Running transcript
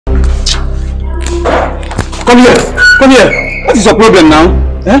Come here. Come here. What is your problem now?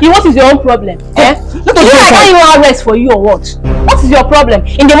 What is your own problem? Let us go. I can't even have rest for you or what? What is your problem?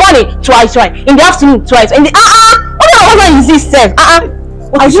 In the morning, twice. In the afternoon, twice. In the what is this self?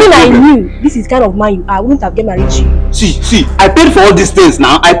 Assuming I knew this is kind of man you are, I wouldn't have get married to you. See, I paid for all these things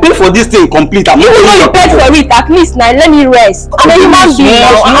now. I paid for this thing complete. I'm not even though you paid for it, at least now let me rest. I'm a human being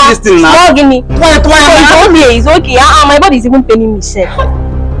now. This thing now. Give me. It's okay. My body is even paining me, sir.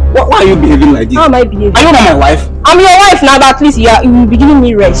 Why are you behaving like this? How am I behaving? Are you not my wife? I'm your wife now, but at least you will be giving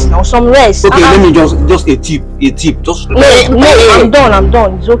me rest now. Some rest. Okay, let me just a tip. Just no, I'm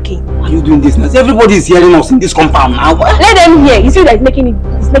done. It's okay. Why are you doing this now? Everybody is hearing us in this compound now. Let them hear. You see that it's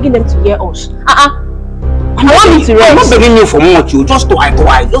making them to hear us. I want me to rest. I'm not begging you for much. You just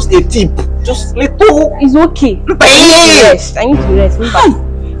twice. Just a tip. Just little. It's okay. I need to rest.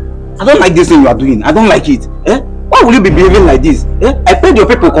 I don't like this thing you are doing. I don't like it. Why will you be behaving like this? I paid your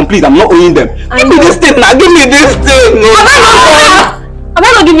people complete. I'm not owing them. Give me this thing now. Give me this thing. No. Am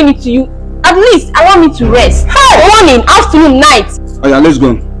I not giving it to you? At least I want me to rest. Morning, afternoon, night. Oh yeah, let's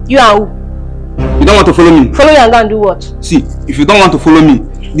go. You and who? You don't want to follow me? Follow me and go and do what? See, if you don't want to follow me,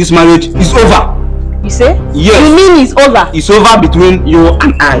 this marriage is over. You say? Yes. You mean it's over? It's over between you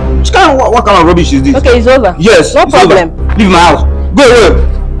and I. What kind of rubbish is this? Okay, it's over. Yes. No problem. Over. Leave my house. Go away.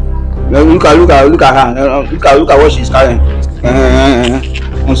 Look at her. Look at what she's carrying.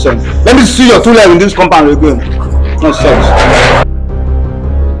 Nonsense. Let me see your two legs in this compound again. Nonsense.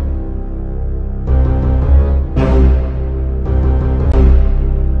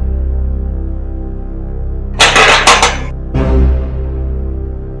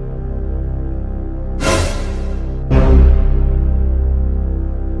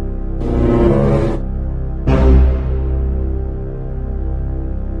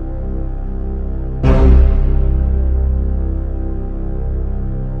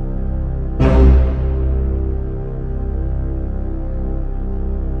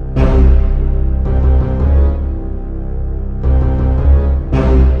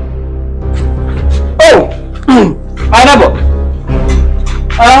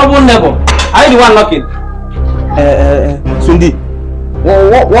 Neighbor, are you the one knocking? Sundi,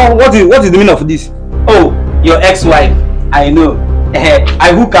 what is the meaning of this? Oh, your ex-wife. I know.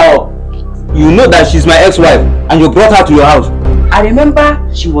 I hook her up. You know that she's my ex-wife and you brought her to your house. I remember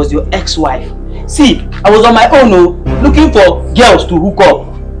she was your ex-wife. See, I was on my own looking for girls to hook up.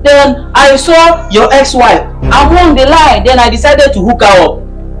 Then I saw your ex-wife. Along the line, then I decided to hook her up.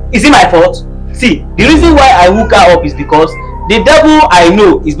 Is it my fault? See, the reason why I hook her up is because the devil I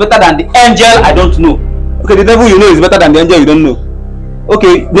know is better than the angel I don't know. Okay, the devil you know is better than the angel you don't know.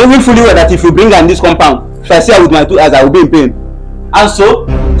 Okay, knowing fully well that if you bring her in this compound, if I see her with my two eyes, I will be in pain. And so?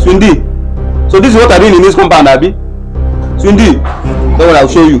 Sundi, so this is what I'm doing in this compound, Abi? Sundi, that's what I'll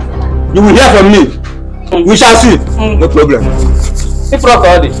show you. You will hear from me. We shall see. No problem. If rock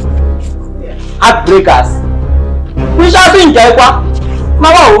all this. Heartbreakers. We shall see in Jaikwa.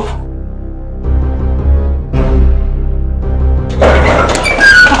 Mama.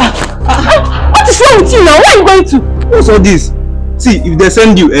 What is wrong with you now? Where are you going to? What's all this? See, if they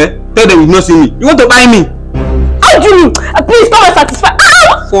send you, tell them you not see me. You want to buy me? How do you mean? Please come and satisfy.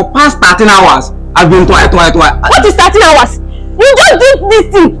 For past 13 hours, I've been twice. What is 13 hours? You just did this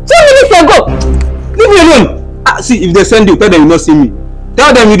thing 2 minutes ago. Leave me alone. See, if they send you, tell them you not see me.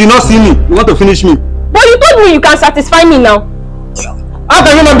 Tell them you did not see me. You want to finish me. But you told me you can satisfy me now. How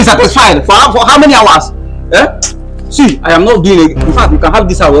can you not be satisfied? For how many hours? See, I am not doing it. In fact, you can have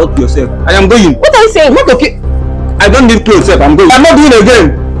this hour all to yourself. I am going. What are you saying? Not okay. I don't need clothes, sir. I'm going. I'm not doing it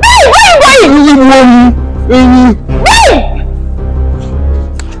again. Hey, where are you going?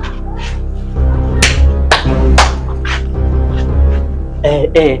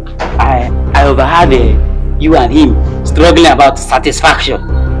 Hey! I overheard you and him struggling about satisfaction.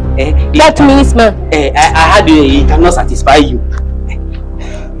 That means, man. I heard he cannot satisfy you.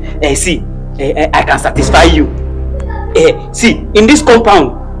 See, I can satisfy you. See, in this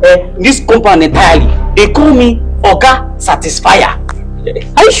compound entirely, they call me Oga Satisfier.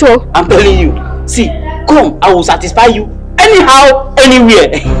 Are you sure? I'm telling you. See, come, I will satisfy you anyhow,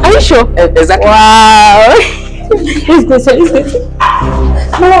 anywhere. Are you sure? Exactly. Wow. Let's go, sir.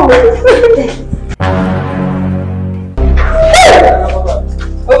 No.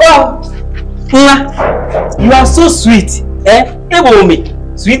 You are so sweet.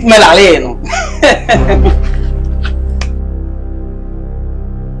 Sweet melale, no.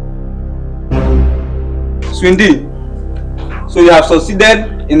 Swindy, so you have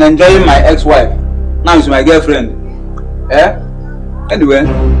succeeded in enjoying my ex-wife. Now she's my girlfriend. Anyway,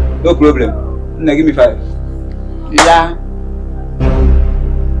 no problem. Now give me 5. Yeah.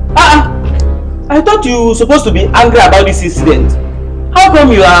 I thought thought you supposed to be angry about this incident. How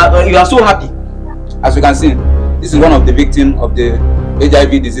come you are so happy? As you can see, this is one of the victims of the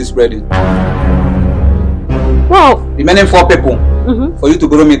HIV disease spreading. Wow. Remaining 4 people for you to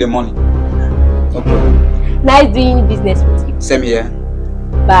borrow me the money. No problem. Nice doing business with you. Same here.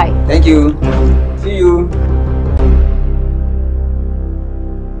 Bye. Thank you. See you.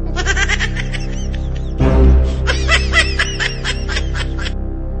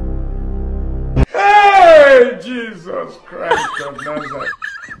 Hey, Jesus Christ of Nazareth.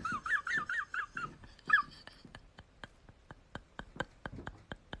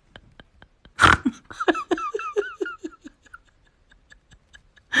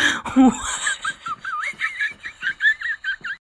 What?